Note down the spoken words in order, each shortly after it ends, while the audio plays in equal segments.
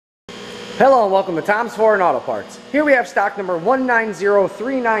Hello and welcome to Tom's Foreign Auto Parts. Here we have stock number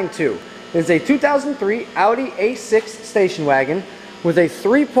 190392. It is a 2003 Audi A6 station wagon with a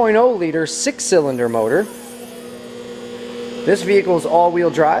 3.0 liter 6-cylinder motor. This vehicle is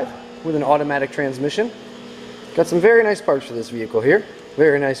all-wheel drive with an automatic transmission. Got some very nice parts for this vehicle here.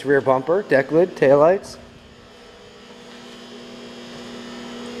 Very nice rear bumper, deck lid, taillights.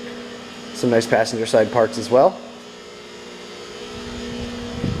 Some nice passenger side parts as well.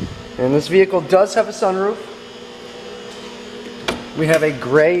 And this vehicle does have a sunroof. We have a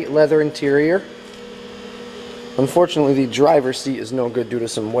gray leather interior. Unfortunately, the driver's seat is no good due to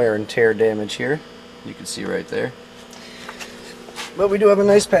some wear and tear damage here. You can see right there. But we do have a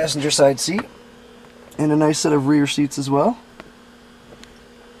nice passenger side seat and a nice set of rear seats as well.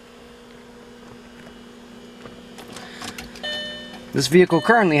 This vehicle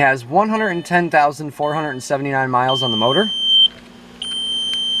currently has 110,479 miles on the motor.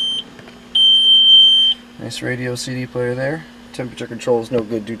 Nice radio CD player there. Temperature control is no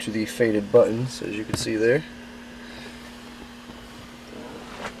good due to the faded buttons, as you can see there.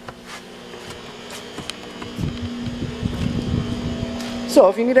 So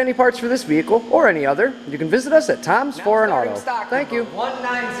if you need any parts for this vehicle or any other, you can visit us at Tom's Foreign Auto. Thank you.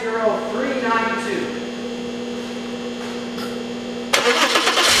 190392.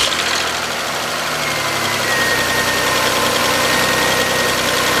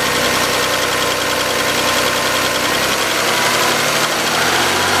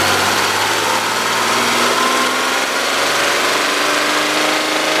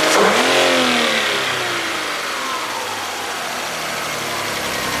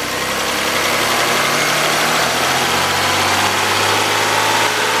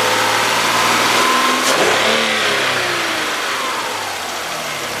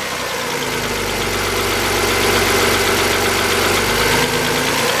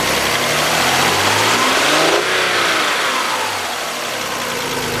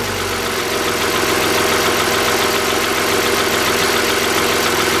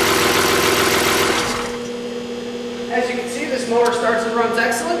 As you can see, this motor starts and runs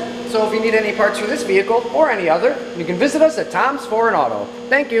excellent, so if you need any parts for this vehicle or any other, you can visit us at Tom's Foreign Auto.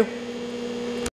 Thank you.